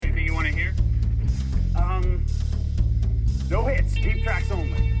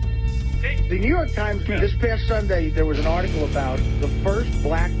The New York Times, this past Sunday, there was an article about the first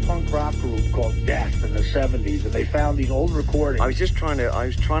black punk rock group called Death in the 70s, and they found these old recordings. I was trying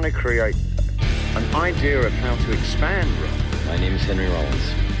to create an idea of how to expand rock. My name is Henry Rollins.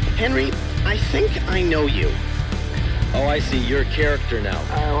 Henry, I think I know you. Oh, I see. You're a character now.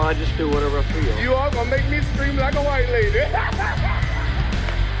 Well, I just do whatever I feel. You all gonna make me scream like a white lady.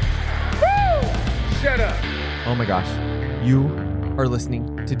 Woo! Shut up. Oh my gosh. You are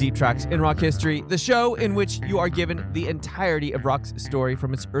listening to Deep Tracks in Rock History, the show in which you are given the entirety of rock's story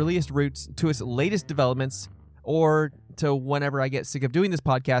from its earliest roots to its latest developments, or to whenever I get sick of doing this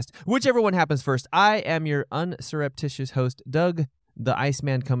podcast, whichever one happens first. I am your unsurreptitious host, Doug, the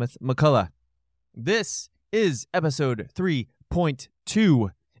Iceman Cometh McCullough. This is episode 3.2,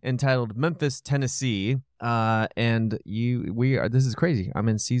 entitled Memphis, Tennessee. This is crazy. I'm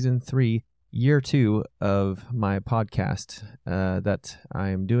in season 3, year 2 of my podcast that I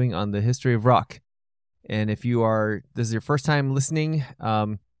am doing on the history of rock. And if this is your first time listening,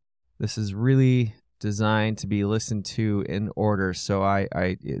 this is really designed to be listened to in order. So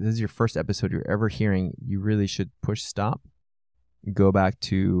this is your first episode you're ever hearing. You really should push stop, go back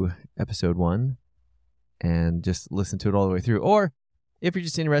to episode 1, and just listen to it all the way through. Or if you're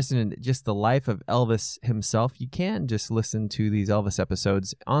just interested in just the life of Elvis himself, you can just listen to these Elvis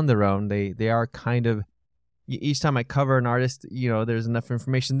episodes on their own. They are kind of, each time I cover an artist, there's enough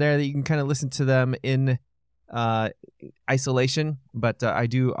information there that you can kind of listen to them in isolation. But I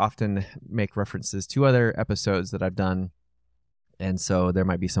do often make references to other episodes that I've done. And so there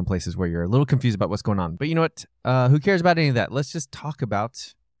might be some places where you're a little confused about what's going on. But you know what? Who cares about any of that? Let's just talk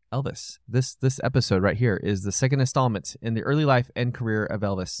about Elvis. This episode right here is the second installment in the early life and career of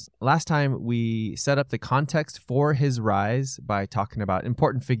Elvis. Last time we set up the context for his rise by talking about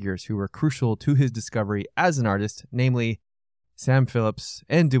important figures who were crucial to his discovery as an artist, namely Sam Phillips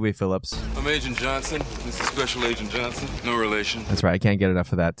and Dewey Phillips. I'm Agent Johnson. This is Special Agent Johnson. No relation. That's right. I can't get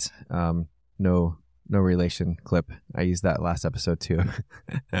enough of that. No relation clip. I used that last episode too.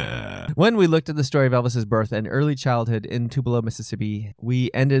 When we looked at the story of Elvis's birth and early childhood in Tupelo, Mississippi, we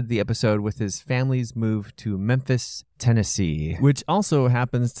ended the episode with his family's move to Memphis, Tennessee, which also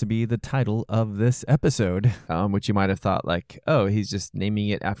happens to be the title of this episode, which you might have thought like, oh, he's just naming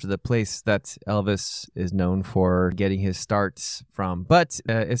it after the place that Elvis is known for getting his starts from. But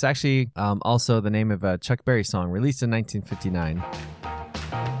it's actually also the name of a Chuck Berry song released in 1959.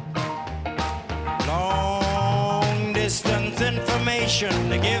 Distance information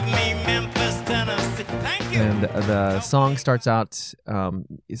to give me Memphis, Tennessee. Thank you. And the song starts out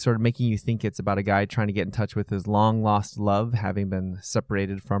sort of making you think it's about a guy trying to get in touch with his long-lost love, having been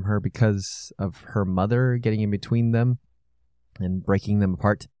separated from her because of her mother getting in between them and breaking them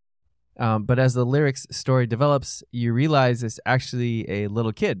apart. But as the lyrics story develops, you realize it's actually a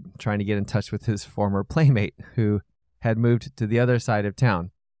little kid trying to get in touch with his former playmate who had moved to the other side of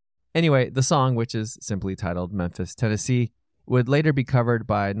town. Anyway, the song, which is simply titled Memphis, Tennessee, would later be covered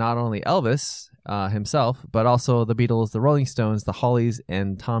by not only Elvis himself, but also the Beatles, the Rolling Stones, the Hollies,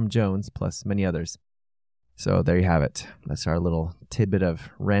 and Tom Jones, plus many others. So there you have it. That's our little tidbit of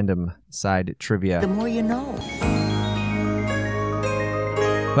random side trivia. The more you know.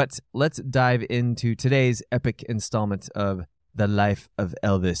 But let's dive into today's epic installment of The Life of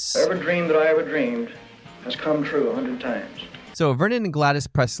Elvis. Every dream that I ever dreamed has come true 100 times. So Vernon and Gladys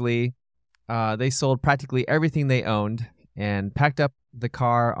Presley, they sold practically everything they owned and packed up the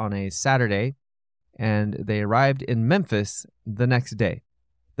car on a Saturday, and they arrived in Memphis the next day.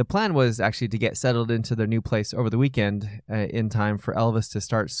 The plan was actually to get settled into their new place over the weekend in time for Elvis to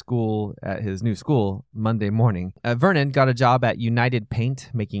start school at his new school Monday morning. Vernon got a job at United Paint,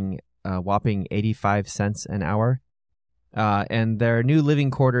 making a whopping 85 cents an hour, and their new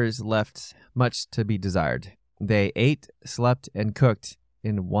living quarters left much to be desired. They ate, slept, and cooked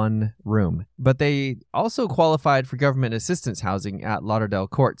in one room. But they also qualified for government assistance housing at Lauderdale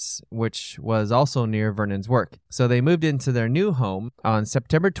Courts, which was also near Vernon's work. So they moved into their new home on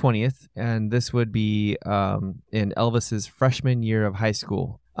September 20th, and this would be in Elvis's freshman year of high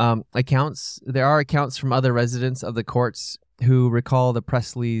school. There are accounts from other residents of the Courts who recall the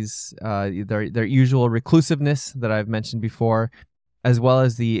Presleys, their usual reclusiveness that I've mentioned before, as well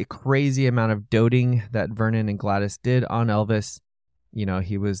as the crazy amount of doting that Vernon and Gladys did on Elvis. You know,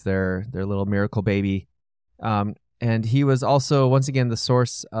 he was their little miracle baby. And he was also, once again, the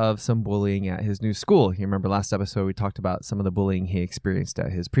source of some bullying at his new school. You remember last episode we talked about some of the bullying he experienced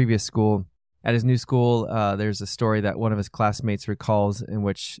at his previous school. At his new school, there's a story that one of his classmates recalls in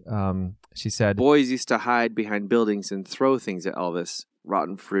which she said, "Boys used to hide behind buildings and throw things at Elvis,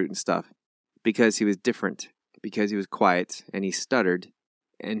 rotten fruit and stuff, because he was different. Because he was quiet and he stuttered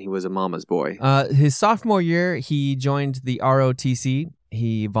and he was a mama's boy. His sophomore year, he joined the ROTC.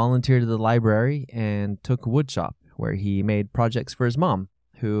 He volunteered at the library and took woodshop, where he made projects for his mom,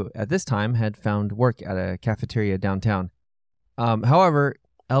 who at this time had found work at a cafeteria downtown. However,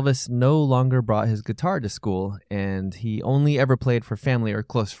 Elvis no longer brought his guitar to school, and he only ever played for family or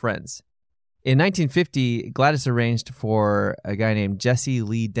close friends. In 1950, Gladys arranged for a guy named Jesse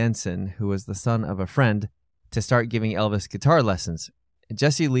Lee Denson, who was the son of a friend, to start giving Elvis guitar lessons.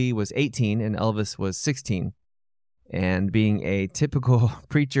 Jesse Lee was 18 and Elvis was 16. And being a typical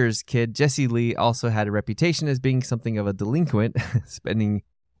preacher's kid, Jesse Lee also had a reputation as being something of a delinquent, spending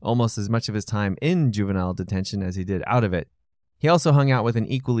almost as much of his time in juvenile detention as he did out of it. He also hung out with an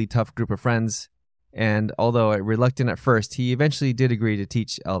equally tough group of friends, and although reluctant at first, he eventually did agree to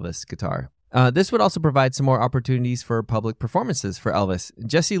teach Elvis guitar. This would also provide some more opportunities for public performances for Elvis.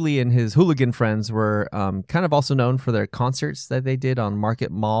 Jesse Lee and his hooligan friends were kind of also known for their concerts that they did on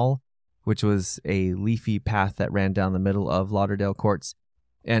Market Mall, which was a leafy path that ran down the middle of Lauderdale Courts.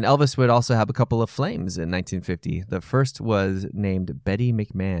 And Elvis would also have a couple of flames in 1950. The first was named Betty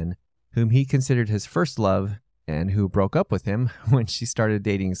McMahon, whom he considered his first love and who broke up with him when she started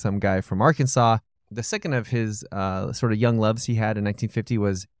dating some guy from Arkansas. The second of his sort of young loves he had in 1950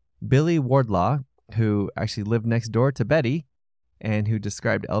 was Billy Wardlaw, who actually lived next door to Betty and who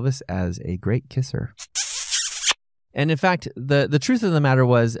described Elvis as a great kisser. And in fact, the truth of the matter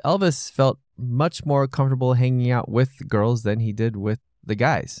was Elvis felt much more comfortable hanging out with girls than he did with the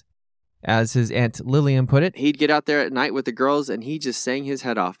guys. As his Aunt Lillian put it, he'd get out there at night with the girls and he just sang his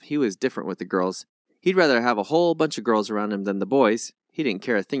head off. He was different with the girls. He'd rather have a whole bunch of girls around him than the boys. He didn't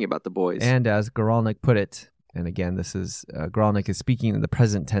care a thing about the boys. And as Goralnik put it, and again, this is Goralnik is speaking in the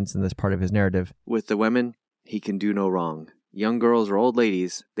present tense in this part of his narrative. With the women, he can do no wrong. Young girls or old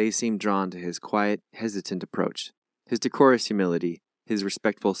ladies, they seem drawn to his quiet, hesitant approach, his decorous humility, his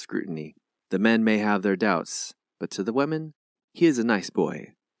respectful scrutiny. The men may have their doubts, but to the women, he is a nice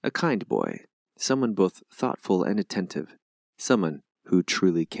boy, a kind boy, someone both thoughtful and attentive, someone who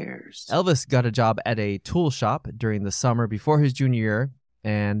truly cares. Elvis got a job at a tool shop during the summer before his junior year,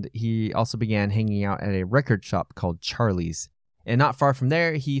 and he also began hanging out at a record shop called Charlie's. And not far from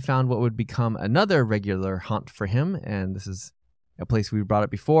there, he found what would become another regular haunt for him, and this is a place we brought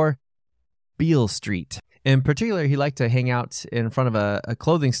up before, Beale Street. In particular, he liked to hang out in front of a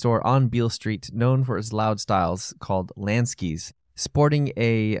clothing store on Beale Street known for its loud styles called Lansky's. Sporting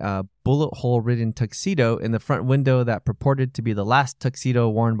a bullet hole-ridden tuxedo in the front window that purported to be the last tuxedo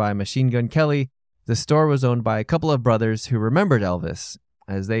worn by Machine Gun Kelly, the store was owned by a couple of brothers who remembered Elvis.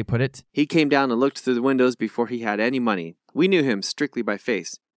 As they put it, he came down and looked through the windows before he had any money. We knew him strictly by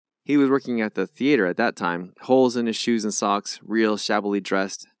face. He was working at the theater at that time, holes in his shoes and socks, real shabbily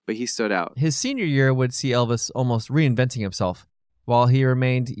dressed, but he stood out. His senior year would see Elvis almost reinventing himself. While he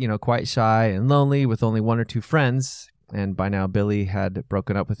remained, quite shy and lonely with only one or two friends, and by now Billy had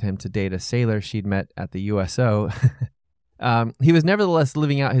broken up with him to date a sailor she'd met at the USO, he was nevertheless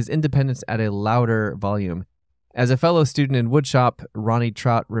living out his independence at a louder volume. As a fellow student in woodshop, Ronnie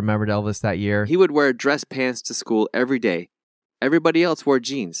Trout remembered Elvis that year. He would wear dress pants to school every day. Everybody else wore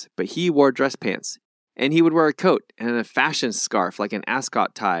jeans, but he wore dress pants. And he would wear a coat and a fashion scarf like an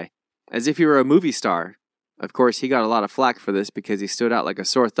ascot tie, as if he were a movie star. Of course, he got a lot of flack for this because he stood out like a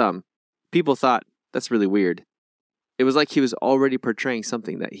sore thumb. People thought, that's really weird. It was like he was already portraying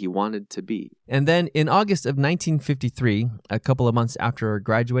something that he wanted to be. And then in August of 1953, a couple of months after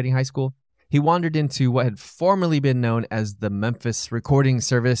graduating high school, he wandered into what had formerly been known as the Memphis Recording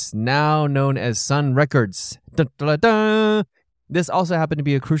Service, now known as Sun Records. Dun, dun, dun, dun. This also happened to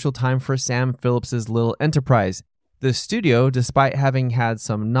be a crucial time for Sam Phillips's little enterprise. The studio, despite having had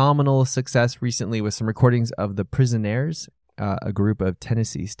some nominal success recently with some recordings of the Prisonaires, a group of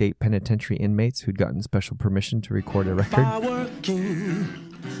Tennessee State Penitentiary inmates who'd gotten special permission to record a record. If I were king,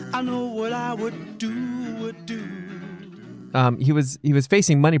 I know what I would do. He was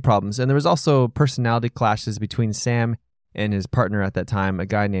facing money problems, and there was also personality clashes between Sam and his partner at that time, a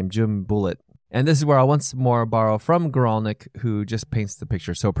guy named Jim Bullitt. And this is where I'll once more borrow from Goralnik, who just paints the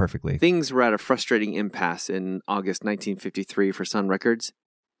picture so perfectly. Things were at a frustrating impasse in August 1953 for Sun Records.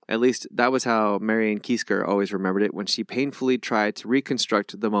 At least that was how Marion Kiesker always remembered it when she painfully tried to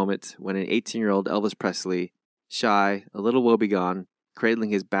reconstruct the moment when an 18-year-old Elvis Presley, shy, a little woebegone,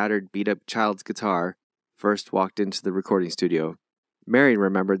 cradling his battered, beat-up child's guitar, first walked into the recording studio. Marion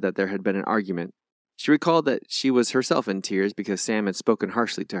remembered that there had been an argument. She recalled that she was herself in tears because Sam had spoken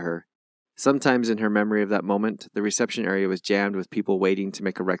harshly to her. Sometimes in her memory of that moment, the reception area was jammed with people waiting to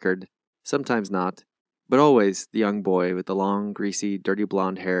make a record, sometimes not. But always, the young boy with the long, greasy, dirty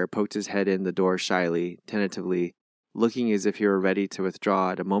blonde hair poked his head in the door shyly, tentatively, looking as if he were ready to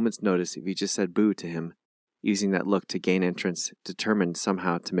withdraw at a moment's notice if he just said boo to him, using that look to gain entrance, determined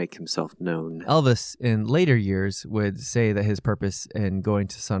somehow to make himself known. Elvis, in later years, would say that his purpose in going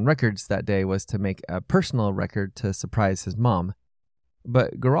to Sun Records that day was to make a personal record to surprise his mom.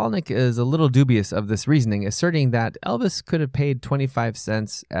 But Guralnick is a little dubious of this reasoning, asserting that Elvis could have paid 25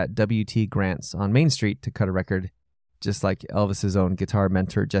 cents at W.T. Grant's on Main Street to cut a record, just like Elvis's own guitar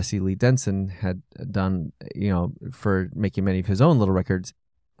mentor Jesse Lee Denson had done, for making many of his own little records.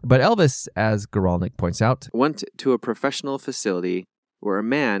 But Elvis, as Guralnick points out, went to a professional facility where a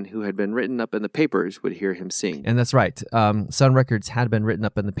man who had been written up in the papers would hear him sing. And that's right. Sun Records had been written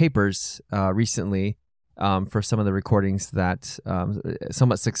up in the papers recently for some of the recordings that,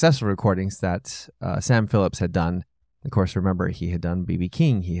 somewhat successful recordings that Sam Phillips had done. Of course, remember, he had done B.B.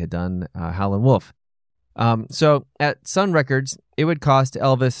 King. He had done Howlin' Wolf. So at Sun Records, it would cost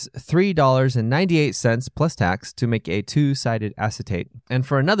Elvis $3.98 plus tax to make a 2-sided acetate. And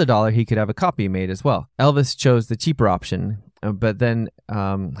for another $1, he could have a copy made as well. Elvis chose the cheaper option, but then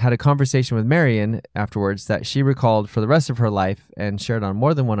had a conversation with Marion afterwards that she recalled for the rest of her life and shared on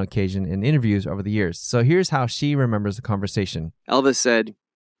more than one occasion in interviews over the years. So here's how she remembers the conversation. Elvis said,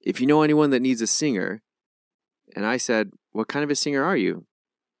 "If you know anyone that needs a singer," and I said, "What kind of a singer are you?"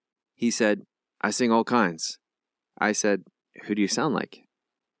 He said, "I sing all kinds." I said, "Who do you sound like?"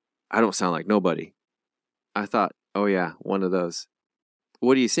 "I don't sound like nobody." I thought, oh yeah, one of those.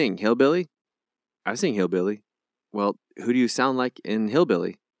 "What do you sing, hillbilly?" "I sing hillbilly." "Well, who do you sound like in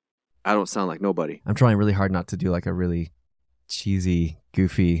hillbilly?" "I don't sound like nobody." I'm trying really hard not to do like a really cheesy,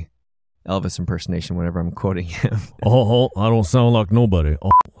 goofy Elvis impersonation whenever I'm quoting him. Oh, I don't sound like nobody.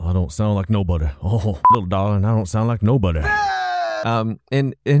 Oh, I don't sound like nobody. Oh, little darling, I don't sound like nobody.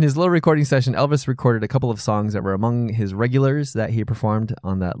 In his little recording session, Elvis recorded a couple of songs that were among his regulars that he performed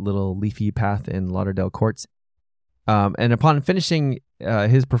on that little leafy path in Lauderdale Courts. And upon finishing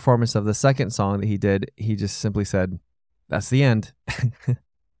his performance of the second song that he did, he just simply said, "That's the end."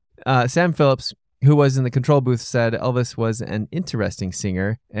 Sam Phillips, who was in the control booth, said Elvis was an interesting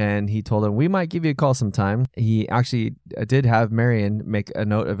singer, and he told him, "We might give you a call sometime." He actually did have Marion make a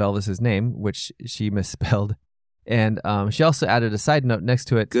note of Elvis's name, which she misspelled. And she also added a side note next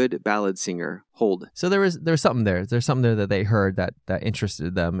to it, "Good ballad singer, hold." So there was something there. There's something there that they heard that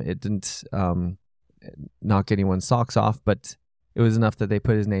interested them. It didn't knock anyone's socks off, but it was enough that they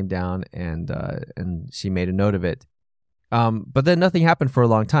put his name down, and she made a note of it. But then nothing happened for a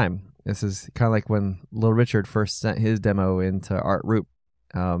long time. This is kind of like when Little Richard first sent his demo into Art Roop.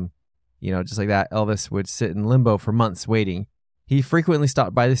 Just like that, Elvis would sit in limbo for months waiting. He frequently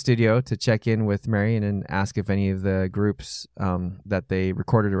stopped by the studio to check in with Marion and ask if any of the groups that they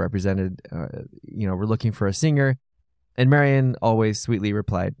recorded or represented, were looking for a singer. And Marion always sweetly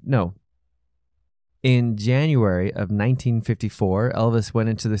replied, no. In January of 1954, Elvis went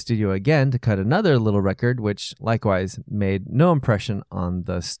into the studio again to cut another little record, which likewise made no impression on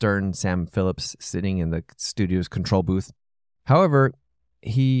the stern Sam Phillips sitting in the studio's control booth. However,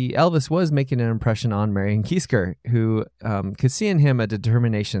 Elvis was making an impression on Marion Kiesker, who could see in him a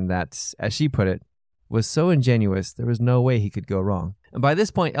determination that, as she put it, was so ingenuous there was no way he could go wrong. And by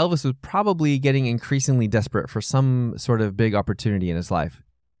this point, Elvis was probably getting increasingly desperate for some sort of big opportunity in his life.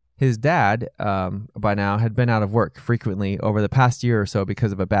 His dad, by now, had been out of work frequently over the past year or so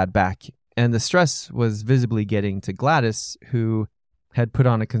because of a bad back, and the stress was visibly getting to Gladys, who had put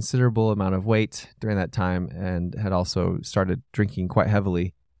on a considerable amount of weight during that time and had also started drinking quite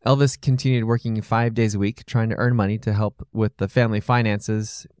heavily. Elvis continued working 5 days a week, trying to earn money to help with the family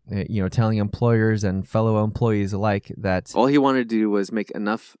finances, telling employers and fellow employees alike that all he wanted to do was make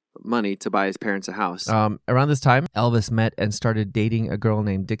enough money to buy his parents a house. Around this time, Elvis met and started dating a girl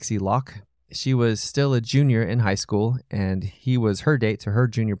named Dixie Locke. She was still a junior in high school, and he was her date to her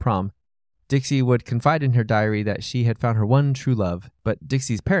junior prom. Dixie would confide in her diary that she had found her one true love, but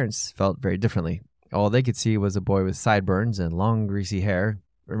Dixie's parents felt very differently. All they could see was a boy with sideburns and long, greasy hair.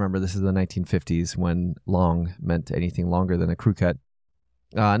 Remember, this is the 1950s when long meant anything longer than a crew cut.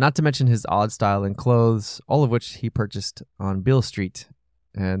 Not to mention his odd style and clothes, all of which he purchased on Beale Street.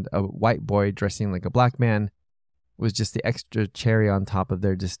 And a white boy dressing like a black man was just the extra cherry on top of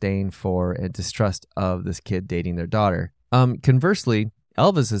their disdain for and distrust of this kid dating their daughter. Conversely,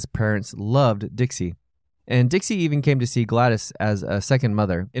 Elvis's parents loved Dixie, and Dixie even came to see Gladys as a second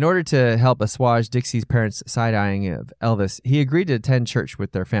mother. In order to help assuage Dixie's parents' side-eyeing of Elvis, he agreed to attend church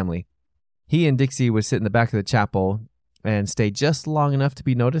with their family. He and Dixie would sit in the back of the chapel and stay just long enough to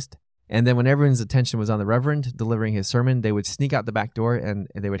be noticed, and then when everyone's attention was on the Reverend delivering his sermon, they would sneak out the back door and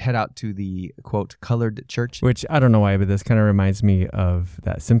they would head out to the, quote, colored church. Which, I don't know why, but this kind of reminds me of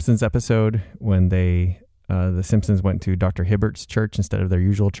that Simpsons episode when they The Simpsons went to Dr. Hibbert's church instead of their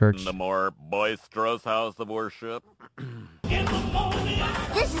usual church. The more boisterous house of worship.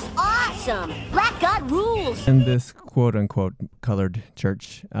 This is awesome. Black God rules. And this quote-unquote colored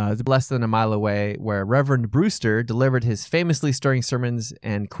church is less than a mile away, where Reverend Brewster delivered his famously stirring sermons,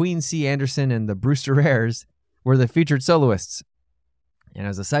 and Queen C. Anderson and the Brewsteraires were the featured soloists. And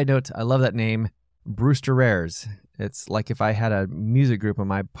as a side note, I love that name, Brewsteraires. It's like if I had a music group on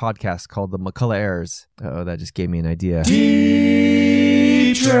my podcast called the McCullough-aires. Oh, that just gave me an idea.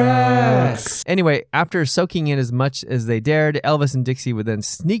 Deep tracks. Anyway, after soaking in as much as they dared, Elvis and Dixie would then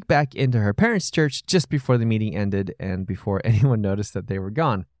sneak back into her parents' church just before the meeting ended and before anyone noticed that they were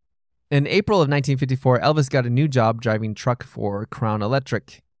gone. In April of 1954, Elvis got a new job driving truck for Crown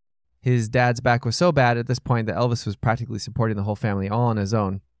Electric. His dad's back was so bad at this point that Elvis was practically supporting the whole family all on his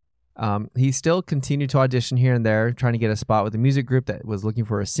own. He still continued to audition here and there, trying to get a spot with a music group that was looking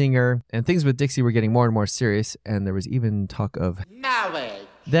for a singer, and things with Dixie were getting more and more serious, and there was even talk of marriage.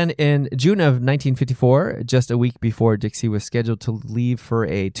 Then in June of 1954, just a week before Dixie was scheduled to leave for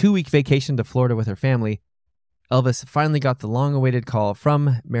a 2-week vacation to Florida with her family, Elvis finally got the long-awaited call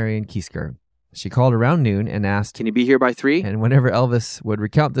from Marion Kiesker. She called around noon and asked, "Can you be here by 3?" And whenever Elvis would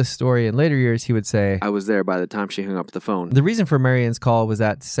recount this story in later years, he would say, "I was there by the time she hung up the phone." The reason for Marion's call was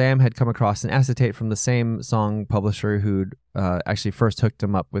that Sam had come across an acetate from the same song publisher who'd actually first hooked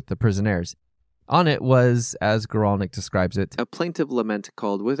him up with the Prisonaires. On it was, as Goralnik describes it, a plaintive lament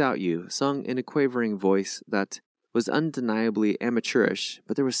called Without You, sung in a quavering voice that was undeniably amateurish,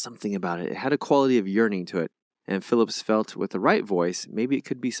 but there was something about it. It had a quality of yearning to it, and Phillips felt with the right voice, maybe it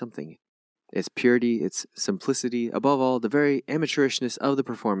could be something. Its purity, its simplicity, above all, the very amateurishness of the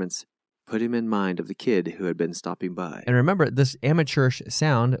performance put him in mind of the kid who had been stopping by. And remember, this amateurish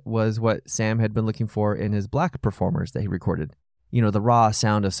sound was what Sam had been looking for in his black performers that he recorded. You know, the raw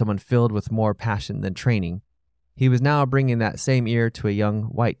sound of someone filled with more passion than training. He was now bringing that same ear to a young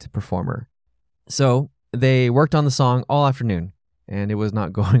white performer. So they worked on the song all afternoon, and it was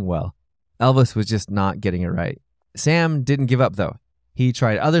not going well. Elvis was just not getting it right. Sam didn't give up, though. He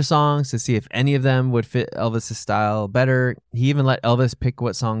tried other songs to see if any of them would fit Elvis' style better. He even let Elvis pick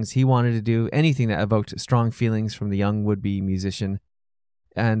what songs he wanted to do, anything that evoked strong feelings from the young would-be musician.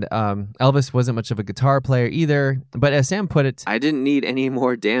 And Elvis wasn't much of a guitar player either, but as Sam put it, I didn't need any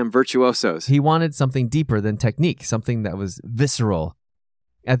more damn virtuosos. He wanted something deeper than technique, something that was visceral.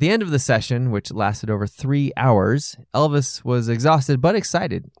 At the end of the session, which lasted over 3 hours, Elvis was exhausted but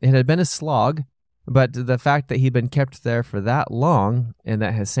excited. It had been a slog, but the fact that he'd been kept there for that long and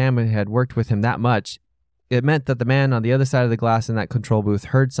that Sam had worked with him that much, it meant that the man on the other side of the glass in that control booth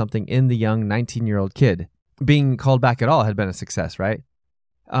heard something in the young 19-year-old kid. Being called back at all had been a success, right?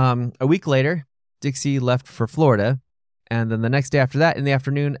 A week later, Dixie left for Florida, and then the next day after that, in the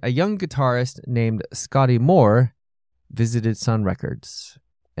afternoon, a young guitarist named Scotty Moore visited Sun Records.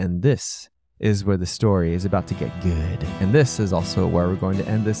 And this is where the story is about to get good. And this is also where we're going to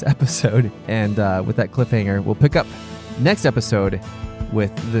end this episode. And with that cliffhanger, we'll pick up next episode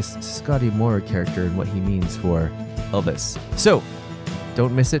with this Scotty Moore character and what he means for Elvis. So,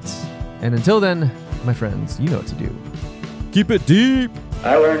 don't miss it. And until then, my friends, you know what to do. Keep it deep.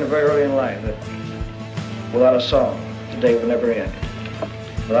 I learned very early in life that without a song, the day will never end.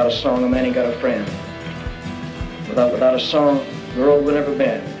 Without a song, a man ain't got a friend. Without a song, the road will never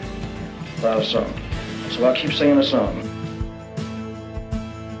bend. Without a song. So I'll keep singing a song.